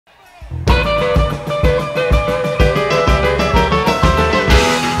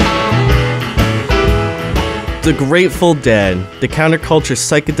The Grateful Dead, the counterculture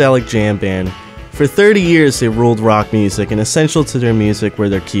psychedelic jam band. For 30 years they ruled rock music, and essential to their music were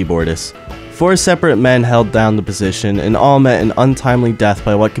their keyboardists. 4 separate men held down the position, and all met an untimely death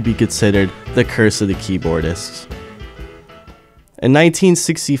by what could be considered the curse of the keyboardists. In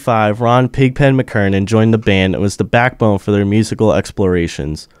 1965, Ron Pigpen McKernan joined the band and was the backbone for their musical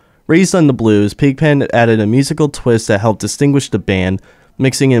explorations. Raised on the blues, Pigpen added a musical twist that helped distinguish the band.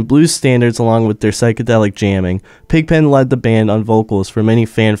 Mixing in blues standards along with their psychedelic jamming, Pigpen led the band on vocals for many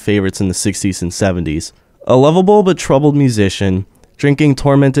fan favorites in the 60s and 70s. A lovable but troubled musician, drinking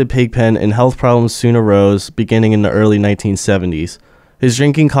tormented Pigpen and health problems soon arose beginning in the early 1970s. His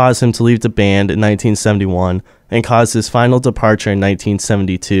drinking caused him to leave the band in 1971 and caused his final departure in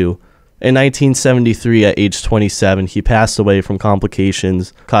 1972. In 1973, at age 27, he passed away from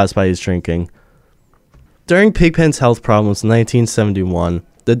complications caused by his drinking. During Pigpen's health problems in 1971,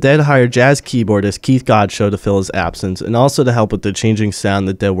 the Dead hired jazz keyboardist Keith Godchaux to fill his absence and also to help with the changing sound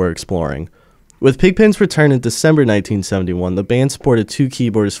the Dead were exploring. With Pigpen's return in December 1971, the band supported 2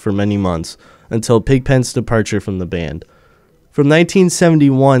 keyboardists for many months, until Pigpen's departure from the band. From 1971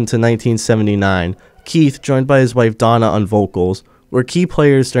 to 1979, Keith, joined by his wife Donna on vocals, were key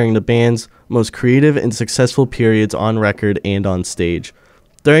players during the band's most creative and successful periods on record and on stage.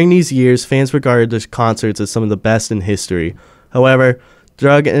 During these years, fans regarded the concerts as some of the best in history. However,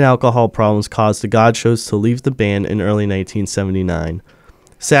 drug and alcohol problems caused the Godchaux to leave the band in early 1979.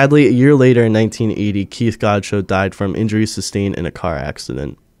 Sadly, a year later in 1980, Keith Godchaux died from injuries sustained in a car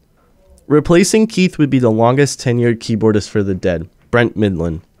accident. Replacing Keith would be the longest tenured keyboardist for the Dead, Brent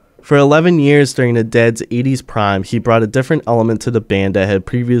Midland. For 11 years during the Dead's 80s prime, he brought a different element to the band that had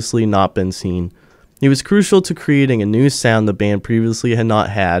previously not been seen. He was crucial to creating a new sound the band previously had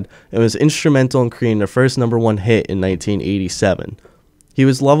not had, and was instrumental in creating their first #1 hit in 1987. He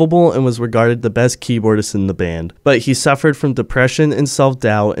was lovable and was regarded the best keyboardist in the band, but he suffered from depression and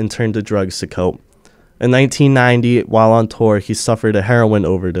self-doubt and turned to drugs to cope. In 1990, while on tour, he suffered a heroin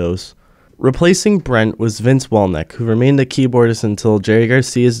overdose. Replacing Brent was Vince Welnick, who remained the keyboardist until Jerry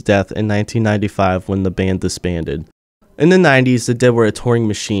Garcia's death in 1995 when the band disbanded. In the 90s, the Dead were a touring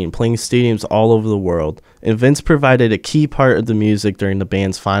machine, playing stadiums all over the world, and Vince provided a key part of the music during the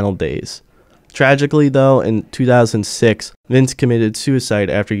band's final days. Tragically, though, in 2006, Vince committed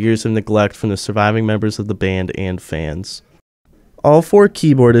suicide after years of neglect from the surviving members of the band and fans. All 4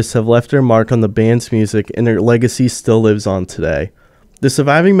 keyboardists have left their mark on the band's music, and their legacy still lives on today. The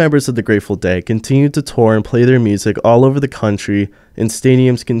surviving members of the Grateful Dead continue to tour and play their music all over the country in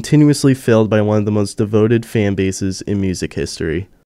stadiums continuously filled by one of the most devoted fan bases in music history.